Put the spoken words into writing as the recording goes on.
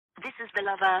is The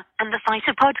Lover and the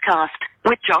Fighter podcast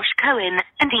with Josh Cohen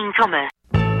and Dean Thomas.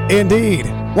 Indeed.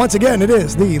 Once again, it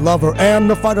is The Lover and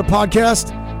the Fighter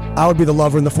podcast. I would be the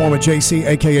lover in the form of JC,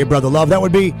 a.k.a. Brother Love. That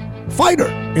would be Fighter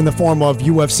in the form of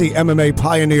UFC MMA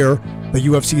pioneer, the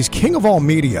UFC's king of all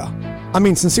media. I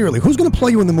mean, sincerely, who's going to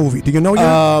play you in the movie? Do you know yet?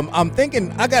 I'm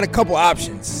thinking I got a couple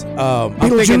options. I'm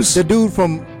thinking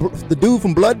the dude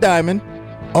from Blood Diamond.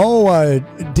 Oh,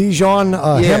 Dijon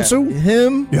Hamsu?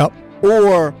 Him. Yep.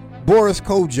 Or Boris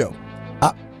Kojo.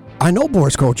 I know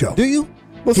Boris Kojo. Do you?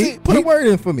 Well, put a word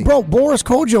in for me. Bro, Boris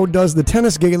Kojo does the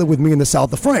tennis gala with me in the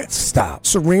south of France. Stop.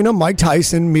 Serena, Mike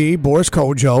Tyson, me, Boris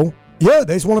Kojo. Yeah,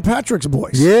 they's one of Patrick's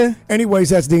boys. Yeah.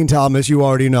 Anyways, that's Dean Thomas. You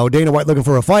already know. Dana White looking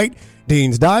for a fight.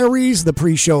 Dean's Diaries, the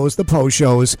pre-shows, the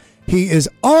post-shows. He is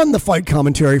on the fight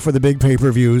commentary for the big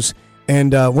pay-per-views.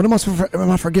 And what am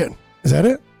I forgetting? Is that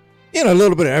it? You know, a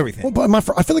little bit of everything. Well,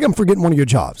 but I feel like I'm forgetting one of your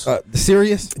jobs. The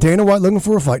serious? Dana White looking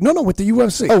for a fight. No, with the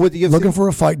UFC. Oh, with the UFC? Looking for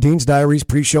a fight. Dean's Diaries,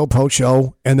 pre-show,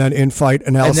 post-show, and then in-fight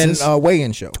analysis. And then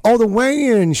weigh-in show. Oh, the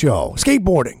weigh-in show.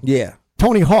 Skateboarding. Yeah.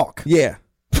 Tony Hawk. Yeah.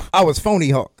 I was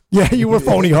Phony Hawk. Yeah, you were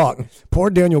Phony Hawk. Poor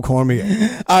Daniel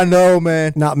Cormier. I know,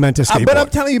 man. Not meant to skateboard. But I'm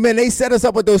telling you, man, they set us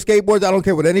up with those skateboards. I don't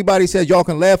care what anybody says. Y'all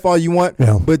can laugh all you want.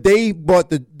 Yeah. But they bought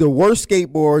the worst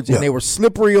skateboards, and they were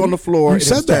slippery on the floor. You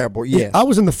said that. Terrible. Yeah. I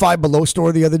was in the Five Below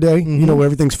store the other day, you know, where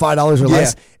everything's $5 or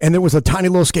less, and there was a tiny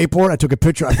little skateboard. I took a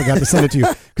picture. I forgot to send it to you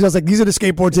because I was like, these are the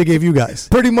skateboards they gave you guys.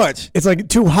 Pretty much. It's like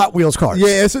 2 Hot Wheels cars.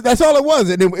 Yeah, that's all it was.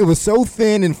 And it was so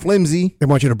thin and flimsy. They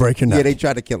want you to break your neck. Yeah, they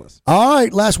tried to kill us. All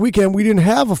right, last weekend we didn't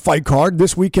have a fight card.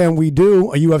 This weekend we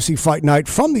do a UFC fight night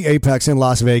from the Apex in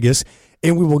Las Vegas,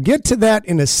 and we will get to that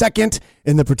in a second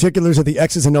in the particulars of the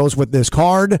X's and O's with this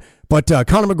card. But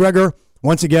Conor McGregor,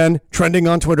 once again, trending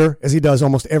on Twitter as he does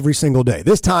almost every single day.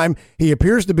 This time he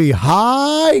appears to be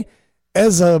high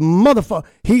as a motherfucker.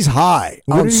 He's high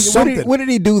on something. What did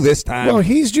he do this time? Well,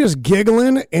 he's just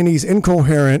giggling and he's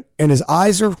incoherent and his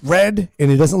eyes are red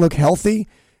and he doesn't look healthy.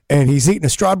 And he's eating a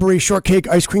strawberry shortcake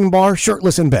ice cream bar,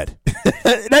 shirtless in bed.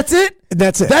 That's it?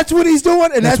 That's it. That's what he's doing?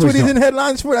 And that's what he's doing. in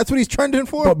headlines for? That's what he's trending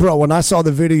for? But, bro, when I saw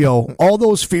the video, all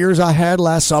those fears I had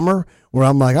last summer where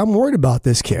I'm like, I'm worried about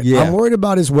this kid. Yeah. I'm worried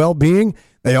about his well-being.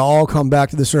 They all come back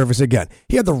to the surface again.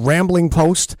 He had the rambling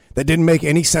post that didn't make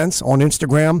any sense on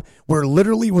Instagram where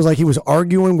literally it was like he was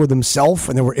arguing with himself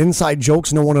and there were inside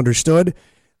jokes no one understood.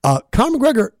 Conor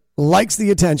McGregor likes the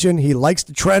attention. He likes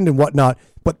the trend and whatnot,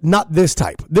 but not this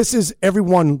type. This is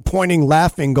everyone pointing,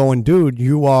 laughing, going, dude,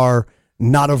 you are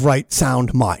not of right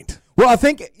sound mind. Well, I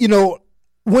think, you know,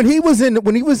 when he was in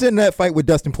that fight with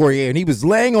Dustin Poirier and he was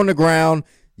laying on the ground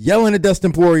yelling at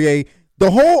Dustin Poirier,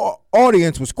 the whole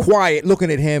audience was quiet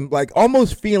looking at him, like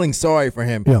almost feeling sorry for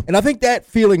him. Yeah. And I think that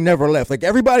feeling never left. Like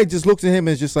everybody just looks at him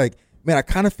and is just like, man, I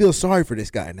kind of feel sorry for this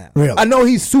guy now. Really? I know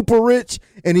he's super rich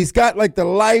and he's got like the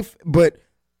life, but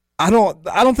I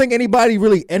don't think anybody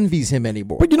really envies him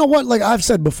anymore. But you know what? Like I've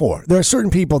said before, there are certain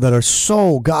people that are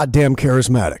so goddamn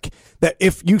charismatic that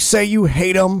if you say you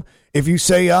hate him, if you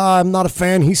say, I'm not a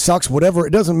fan, he sucks, whatever,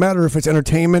 it doesn't matter if it's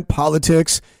entertainment,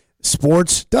 politics,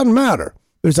 sports, doesn't matter.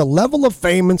 There's a level of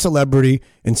fame and celebrity,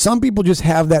 and some people just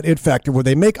have that it factor where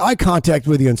they make eye contact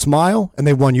with you and smile, and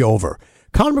they won you over.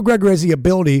 Conor McGregor has the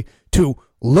ability to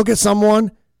look at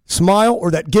someone, smile, or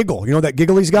that giggle. You know that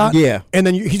giggle he's got? Yeah. And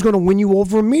then he's going to win you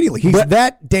over immediately. He's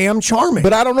that damn charming.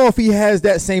 But I don't know if he has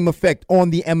that same effect on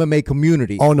the MMA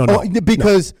community. Oh, no.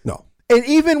 Because, no. And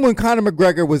even when Conor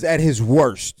McGregor was at his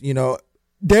worst, you know,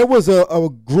 there was a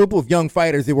group of young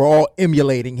fighters that were all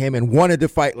emulating him and wanted to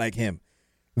fight like him.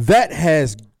 That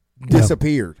has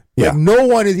disappeared. Yeah. Like no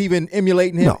one is even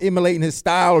emulating him, emulating his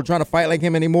style or trying to fight like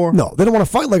him anymore. No, they don't want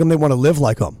to fight like him. They want to live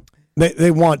like him.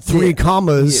 They want 3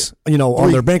 commas,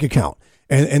 on their bank account.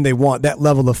 And they want that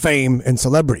level of fame and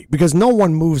celebrity because no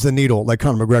one moves the needle like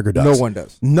Conor McGregor does. No one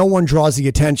does. No one draws the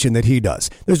attention that he does.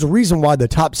 There's a reason why the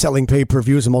top-selling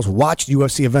pay-per-views and most watched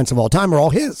UFC events of all time are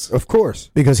all his. Of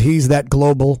course. Because he's that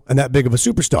global and that big of a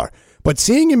superstar. But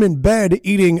seeing him in bed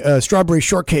eating a strawberry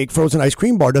shortcake frozen ice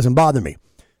cream bar doesn't bother me.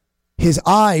 His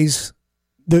eyes,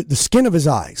 the skin of his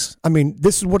eyes, I mean,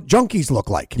 this is what junkies look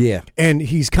like. Yeah. And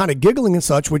he's kind of giggling and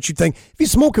such, which you'd think, if you're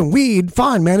smoking weed,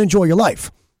 fine, man, enjoy your life.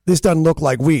 This doesn't look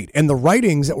like weed. And the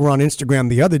writings that were on Instagram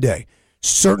the other day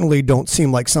certainly don't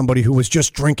seem like somebody who was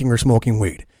just drinking or smoking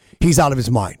weed. He's out of his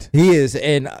mind. He is.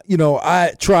 And,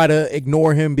 I try to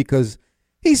ignore him because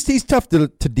he's tough to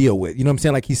deal with. You know what I'm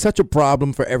saying? Like, he's such a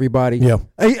problem for everybody. Yeah.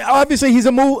 Obviously, he's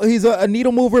a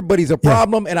needle mover, but he's a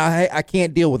problem, and I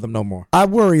can't deal with him no more. I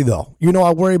worry, though.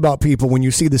 I worry about people when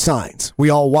you see the signs. We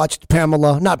all watched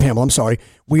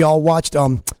We all watched,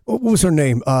 what was her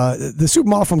name? The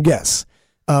supermodel from Guess.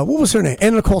 what was her name?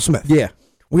 Anna Nicole Smith. Yeah.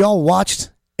 We all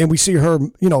watched, and we see her,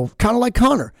 kind of like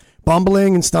Connor,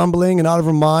 bumbling and stumbling and out of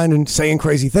her mind and saying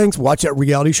crazy things. Watch that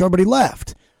reality show, everybody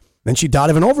laughed. Then she died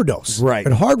of an overdose. Right.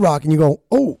 At Hard Rock, and you go,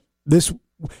 oh,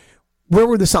 where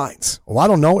were the signs? Well, I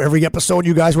don't know. Every episode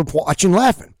you guys were watching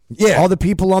laughing. Yeah. All the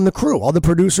people on the crew, all the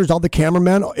producers, all the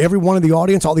cameramen, every one of the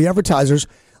audience, all the advertisers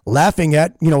laughing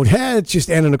at, hey, it's just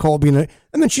Anna Nicole being and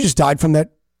then she just died from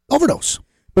that overdose.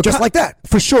 But just like that.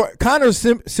 For sure. Connor's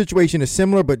situation is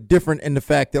similar, but different in the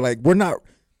fact that, like, we're not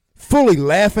fully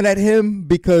laughing at him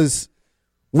because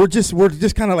we're just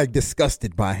kind of like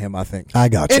disgusted by him, I think. I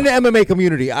got you. In the MMA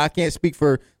community, I can't speak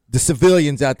for the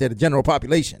civilians out there, the general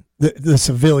population. The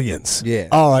civilians. Yeah.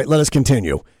 All right, let us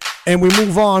continue. And we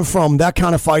move on from that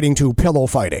kind of fighting to pillow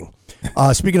fighting.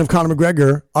 Speaking of Conor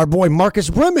McGregor, our boy Marcus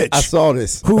Brimage. I saw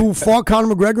this. Who fought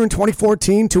Conor McGregor in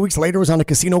 2014. 2 weeks later was on a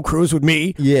casino cruise with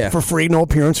me. Yeah. For free, no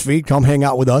appearance fee. Come hang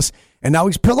out with us. And now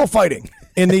he's pillow fighting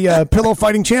in the Pillow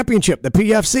Fighting Championship, the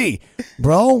PFC.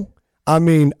 Bro, I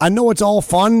know it's all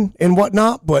fun and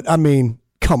whatnot, but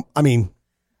come on.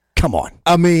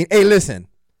 Hey, listen.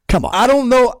 Come on. I don't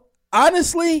know.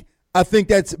 Honestly, I think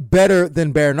that's better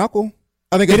than bare knuckle.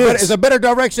 I think it's a better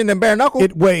direction than bare knuckle.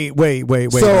 Way.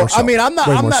 So, I'm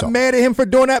not mad at him for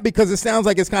doing that because it sounds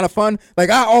like it's kind of fun. Like,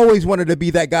 I always wanted to be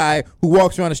that guy who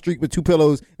walks around the street with two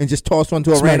pillows and just toss one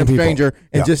to a random stranger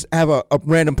and just have a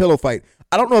random pillow fight.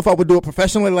 I don't know if I would do it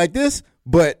professionally like this,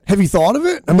 but have you thought of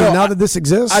it? Now that this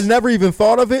exists, I never even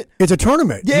thought of it. It's a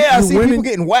tournament. Yeah, I see people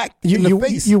getting whacked in the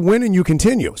face. You win and you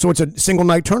continue. So it's a single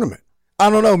night tournament. I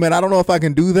don't know, man. I don't know if I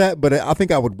can do that, but I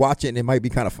think I would watch it and it might be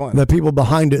kind of fun. The people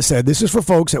behind it said this is for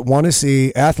folks that want to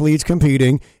see athletes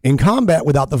competing in combat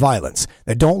without the violence,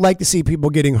 that don't like to see people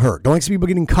getting hurt, don't like to see people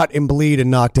getting cut and bleed and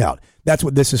knocked out. That's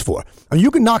what this is for. You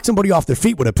can knock somebody off their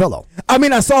feet with a pillow.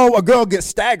 I saw a girl get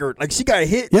staggered. Like, she got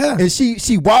hit, and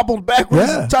she wobbled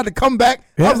backwards, tried to come back.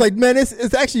 Yeah. I was like, man,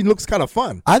 it actually looks kind of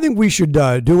fun. I think we should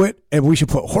do it, and we should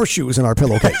put horseshoes in our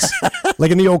pillowcase,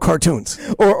 like in the old cartoons.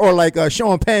 Or like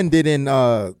Sean Penn did in...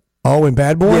 in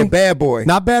Bad Boy? Yeah, Bad Boy.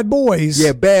 Not Bad Boys.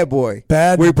 Yeah, Bad Boy.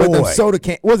 Bad Boy. Where he put them soda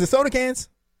cans. Was it soda cans?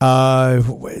 Or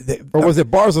was it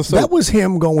bars of soda? That was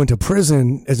him going to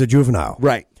prison as a juvenile.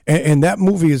 Right. And that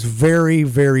movie is very,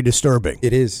 very disturbing.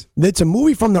 It is. It's a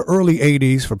movie from the early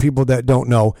 80s, for people that don't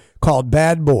know, called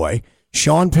Bad Boy.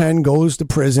 Sean Penn goes to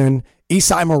prison.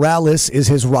 Esai Morales is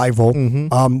his rival.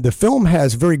 Mm-hmm. The film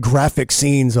has very graphic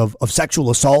scenes of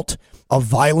sexual assault, of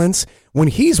violence. When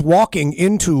he's walking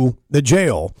into the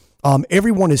jail,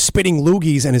 everyone is spitting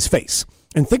loogies in his face.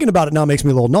 And thinking about it now makes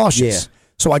me a little nauseous. Yeah.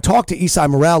 So I talked to Esai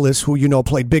Morales, who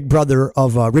played Big Brother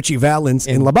of Richie Valens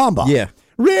in La Bamba. Yeah.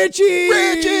 Richie!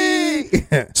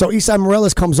 So Esai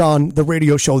Morales comes on the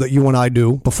radio show that you and I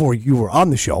do before you were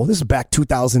on the show. This is back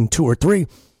 2002 or 3.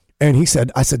 And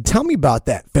I said, tell me about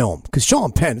that film, because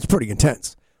Sean Penn is pretty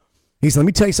intense. He said, let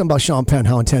me tell you something about Sean Penn,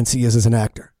 how intense he is as an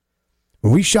actor.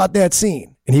 When we shot that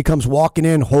scene, and he comes walking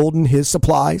in holding his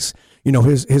supplies,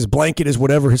 his blanket is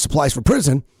whatever, his supplies for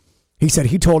prison, he said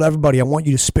he told everybody, I want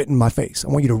you to spit in my face. I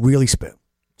want you to really spit.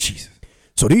 Jesus.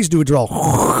 So these dudes are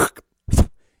all,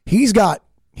 he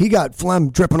got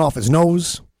phlegm dripping off his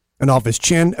nose and off his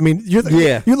chin. You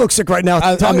look sick right now.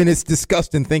 It's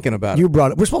disgusting thinking about it. You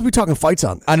brought it. We're supposed to be talking fights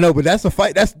on this. I know, but that's a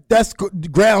fight. That's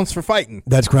grounds for fighting.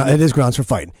 It is grounds for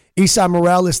fighting. Esai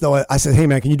Morales, though, I said, hey,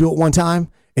 man, can you do it one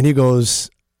time? And he goes,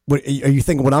 are you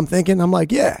thinking what I'm thinking? I'm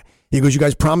like, yeah. He goes, you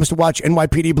guys promised to watch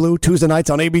NYPD Blue Tuesday nights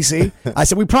on ABC? I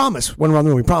said, we promise. Went around the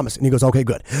room, we promise. And he goes, okay,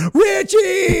 good.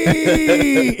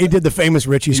 Richie! He did the famous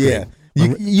Richie scream. Yeah.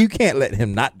 You can't let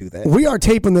him not do that. We are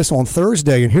taping this on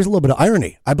Thursday, and here's a little bit of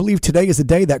irony. I believe today is the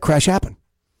day that crash happened.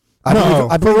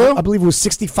 I believe it was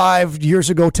 65 years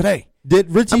ago today. I'm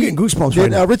getting goosebumps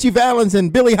right now. Richie Valens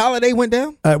and Billie Holiday went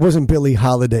down? It wasn't Billie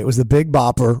Holiday. It was the Big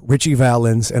Bopper, Richie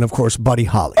Valens, and, of course, Buddy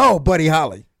Holly. Oh, Buddy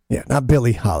Holly. Yeah, not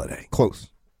Billie Holiday. Close.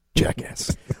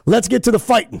 Jackass. Let's get to the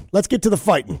fighting,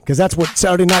 because that's what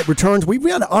Saturday Night Returns. We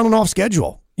had an on and off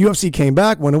schedule. UFC came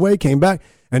back, went away, came back,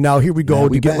 and now here we go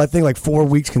to get, I think, like 4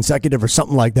 weeks consecutive or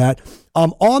something like that.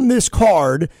 On this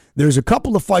card, there's a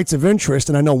couple of fights of interest,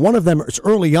 and I know one of them is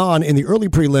early on in the early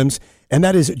prelims, and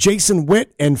that is Jason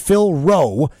Witt and Phil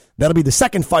Rowe. That'll be the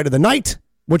second fight of the night.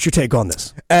 What's your take on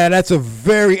this? And that's a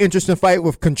very interesting fight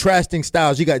with contrasting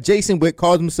styles. You got Jason Witt,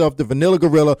 calls himself the Vanilla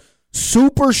Gorilla,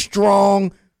 super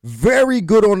strong, very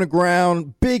good on the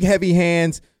ground, big, heavy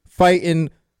hands, fighting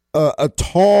a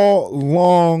tall,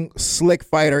 long, slick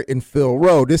fighter in Phil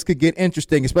Rowe. This could get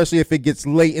interesting, especially if it gets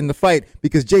late in the fight,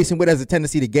 because Jason Witt has a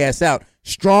tendency to gas out.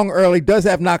 Strong early, does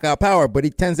have knockout power, but he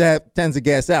tends to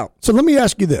gas out. So let me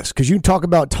ask you this, because you talk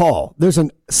about tall. There's a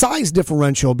size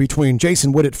differential between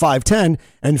Jason Witt at 5'10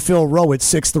 and Phil Rowe at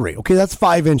 6'3. Okay, that's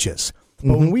 5 inches.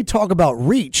 But when we talk about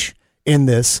reach in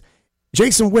this,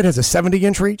 Jason Witt has a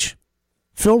 70-inch reach.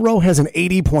 Phil Rowe has an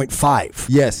 80.5.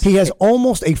 Yes. He has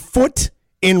almost a foot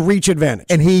in reach advantage.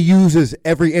 And he uses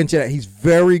every inch of that. He's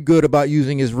very good about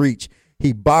using his reach.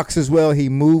 He boxes well. He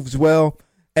moves well.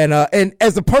 And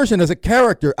as a person, as a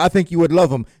character, I think you would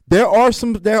love him. There are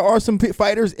some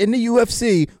fighters in the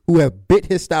UFC who have bit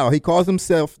his style. He calls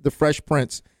himself the Fresh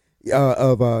Prince. He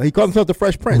calls himself the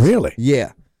Fresh Prince. Really?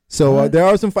 Yeah. So there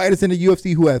are some fighters in the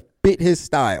UFC who have bit his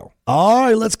style. All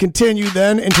right, let's continue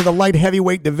then into the light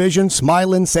heavyweight division.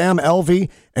 Smilin, Sam Alvey,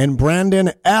 and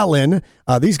Brandon Allen.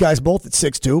 These guys both at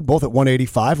 6'2", both at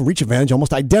 185. Reach advantage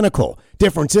almost identical.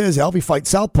 Difference is Alvey fights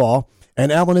southpaw,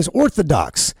 and Allen is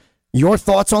orthodox. Your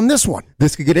thoughts on this one?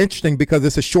 This could get interesting because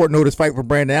it's a short notice fight for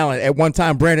Brandon Allen. At one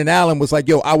time, Brandon Allen was like,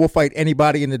 yo, I will fight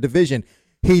anybody in the division.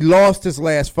 He lost his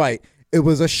last fight. It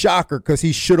was a shocker because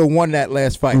he should have won that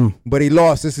last fight, but he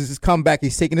lost. This is his comeback.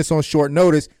 He's taking this on short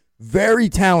notice. Very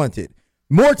talented.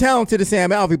 More talented than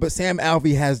Sam Alvey, but Sam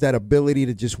Alvey has that ability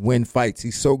to just win fights.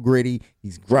 He's so gritty.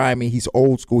 He's grimy. He's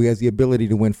old school. He has the ability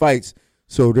to win fights.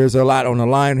 So there's a lot on the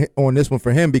line on this one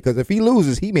for him because if he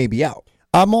loses, he may be out.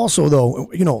 I'm also, though,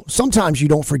 sometimes you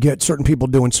don't forget certain people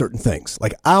doing certain things.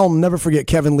 Like, I'll never forget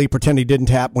Kevin Lee pretend he didn't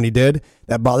tap when he did.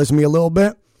 That bothers me a little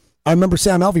bit. I remember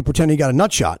Sam Alvey pretending he got a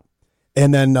nut shot.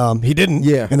 And then he didn't,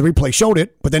 yeah. And the replay showed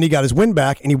it, but then he got his win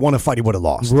back, and he won a fight he would have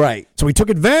lost. Right. So he took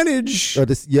advantage,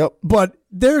 yep. But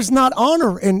there's not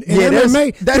honor in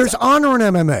MMA. There's honor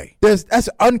in MMA. That's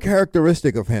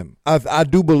uncharacteristic of him. I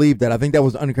do believe that. I think that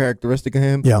was uncharacteristic of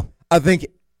him. Yeah. I think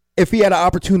if he had an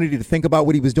opportunity to think about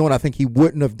what he was doing, I think he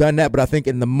wouldn't have done that, but I think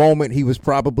in the moment he was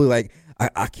probably like,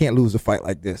 I can't lose a fight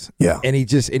like this. Yeah. And he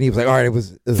was like, all right, it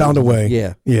was found a way.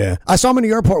 Yeah. Yeah. I saw him in the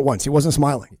airport once. He wasn't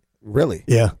smiling. Really?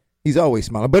 Yeah. He's always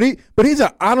smiling, but he's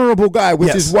an honorable guy,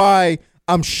 which is why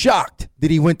I'm shocked that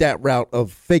he went that route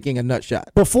of faking a nut shot.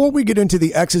 Before we get into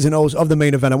the X's and O's of the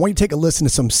main event, I want you to take a listen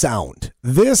to some sound.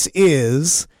 This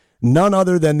is none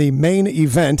other than the main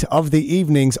event of the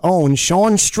evening's own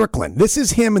Sean Strickland. This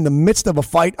is him in the midst of a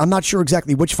fight. I'm not sure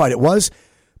exactly which fight it was,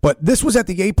 but this was at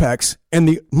the Apex, and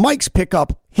the mics pick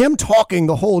up him talking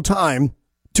the whole time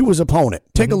to his opponent.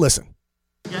 Take a listen.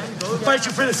 Fight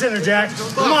you for the center, Jack.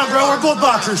 Come on, bro. We're both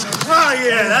boxers. Oh,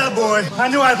 yeah, that boy. I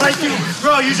knew I'd like you.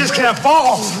 Bro, you just can't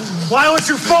fall. Why would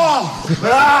you fall?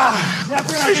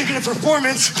 After I think a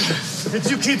performance that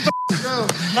you keep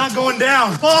not going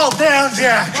down. Fall down,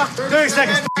 Jack. 30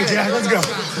 seconds, Jack. Let's go.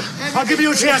 I'll give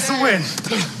you a chance to win.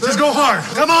 Just go hard.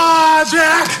 Come on,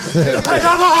 Jack.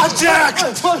 Come on, Jack.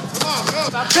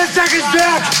 10 seconds,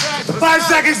 Jack. 5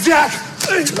 seconds, Jack.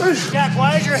 Jack,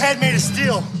 why is your head made of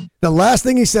steel? The last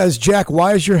thing he says, Jack,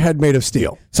 why is your head made of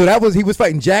steel? So he was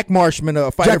fighting Jack Marshman, a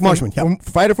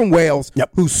fighter from Wales,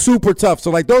 who's super tough.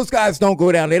 So like those guys don't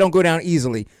go down. They don't go down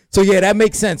easily. So yeah, that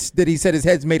makes sense that he said his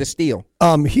head's made of steel.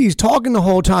 He's talking the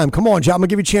whole time. Come on, Jack, I'm going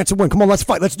to give you a chance to win. Come on, let's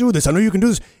fight. Let's do this. I know you can do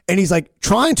this. And he's like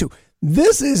trying to.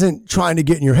 This isn't trying to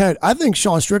get in your head. I think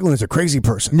Sean Strickland is a crazy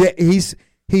person. Yeah,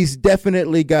 he's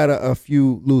definitely got a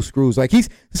few loose screws. Like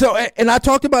and I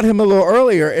talked about him a little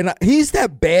earlier, and he's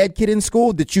that bad kid in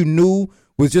school that you knew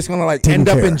was just gonna end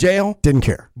up in jail. Didn't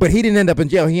care, but he didn't end up in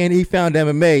jail. He found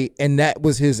MMA, and that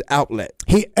was his outlet.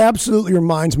 He absolutely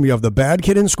reminds me of the bad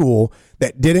kid in school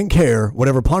that didn't care,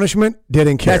 whatever punishment,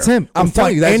 didn't care. That's him. I'm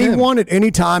telling you, that's anyone him. At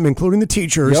any time, including the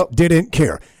teachers, didn't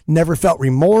care. Never felt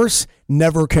remorse.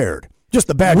 Never cared. Just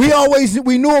the bad. We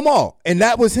knew them all, and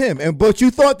that was him. But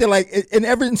you thought that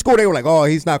in school they were like, oh,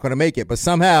 he's not going to make it, but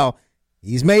somehow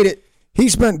he's made it. He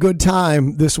spent good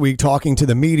time this week talking to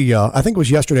the media. I think it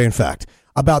was yesterday, in fact,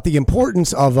 about the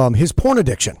importance of his porn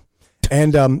addiction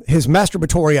and his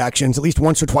masturbatory actions. At least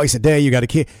once or twice a day, you got to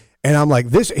keep. And I'm like,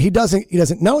 this. He doesn't.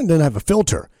 No, he doesn't have a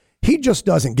filter. He just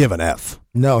doesn't give an F.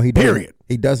 No, he doesn't. Period.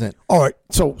 He doesn't. All right.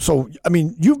 So I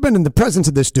mean, you've been in the presence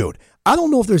of this dude. I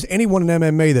don't know if there's anyone in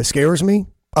MMA that scares me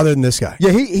other than this guy.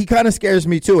 Yeah, he kind of scares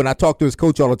me too. And I talk to his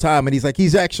coach all the time, and he's like,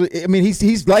 he's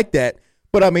like that.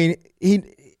 But I mean, he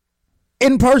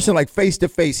in person, like face to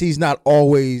face, he's not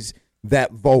always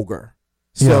that vulgar.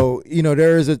 So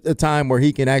there is a time where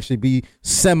he can actually be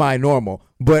semi-normal.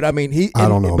 But I mean, I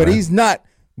don't know. But he's not.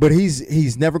 But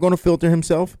he's never going to filter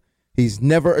himself. He's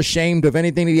never ashamed of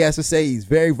anything that he has to say. He's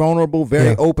very vulnerable,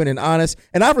 very open and honest.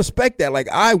 And I respect that. Like,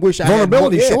 I wish I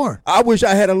vulnerability, had more, sure. I wish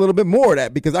I had a little bit more of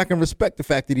that because I can respect the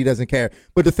fact that he doesn't care.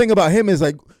 But the thing about him is,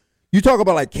 like, you talk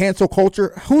about, like, cancel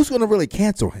culture. Who's going to really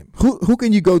cancel him? Who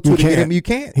can you go to get him? You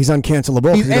can't. He's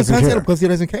uncancelable. He's uncancelable because he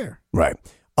doesn't care. Right.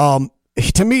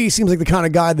 To me, he seems like the kind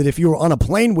of guy that if you were on a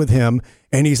plane with him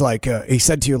and he's like, he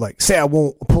said to you, like, say I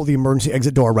won't pull the emergency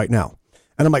exit door right now.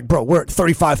 And I'm like, bro, we're at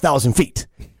 35,000 feet.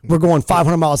 We're going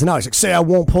 500 miles an hour. He's like, say I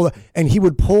won't pull it. And he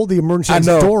would pull the emergency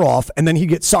exit door off, and then he'd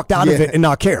get sucked out of it and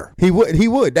not care. He would.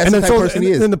 That's the type of person he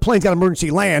is. And then the plane's got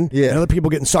emergency land, and other people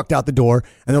getting sucked out the door.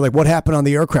 And they're like, what happened on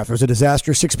the aircraft? There was a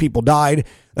disaster. 6 people died.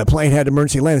 The plane had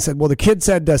emergency land. And said, well, the kid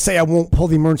said, say I won't pull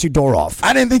the emergency door off.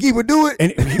 I didn't think he would do it.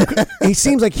 And he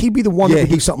seems like he'd be the one that would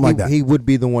do something like that. He would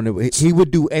be the one he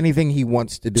would do anything he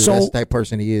wants to do. So, that's the type of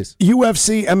person he is.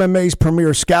 UFC MMA's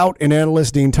premier scout and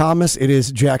analyst, Dean Thomas. It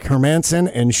is Jack Hermanson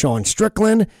and Sean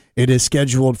Strickland. It is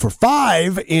scheduled for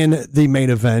 5 in the main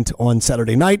event on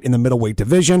Saturday night in the middleweight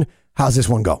division. How's this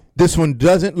one go? This one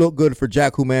doesn't look good for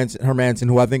Jack Hermanson,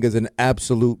 who I think is an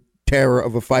absolute terror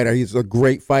of a fighter. He's a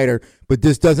great fighter, but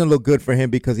this doesn't look good for him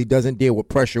because he doesn't deal with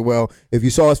pressure well. If you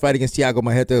saw his fight against Thiago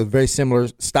Marreta, it was very similar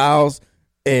styles,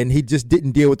 and he just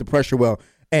didn't deal with the pressure well.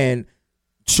 And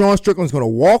Sean Strickland's going to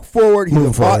walk forward. He's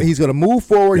going to move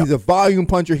forward. Yep. He's a volume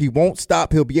puncher. He won't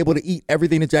stop. He'll be able to eat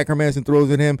everything that Jack Hermanson throws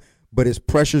at him, but his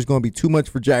pressure is going to be too much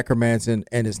for Jack Hermanson,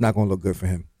 and it's not going to look good for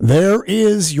him. There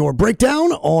is your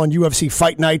breakdown on UFC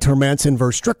Fight Night, Hermanson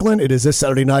versus Strickland. It is this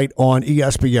Saturday night on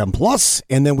ESPN Plus,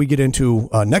 and then we get into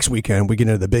next weekend. We get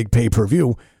into the big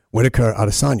pay-per-view, Whitaker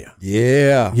Adesanya.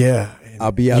 Yeah.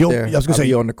 I'll be out there. I was going to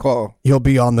say on the call. You'll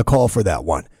be on the call for that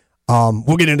one.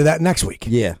 We'll get into that next week.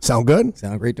 Yeah. Sound good?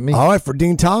 Sound great to me. All right, for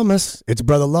Dean Thomas, it's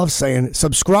Brother Love saying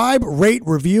subscribe, rate,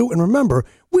 review, and remember,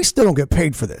 we still don't get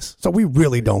paid for this, so we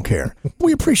really don't care.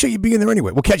 We appreciate you being there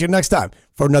anyway. We'll catch you next time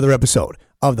for another episode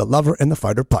of the Lover and the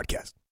Fighter podcast.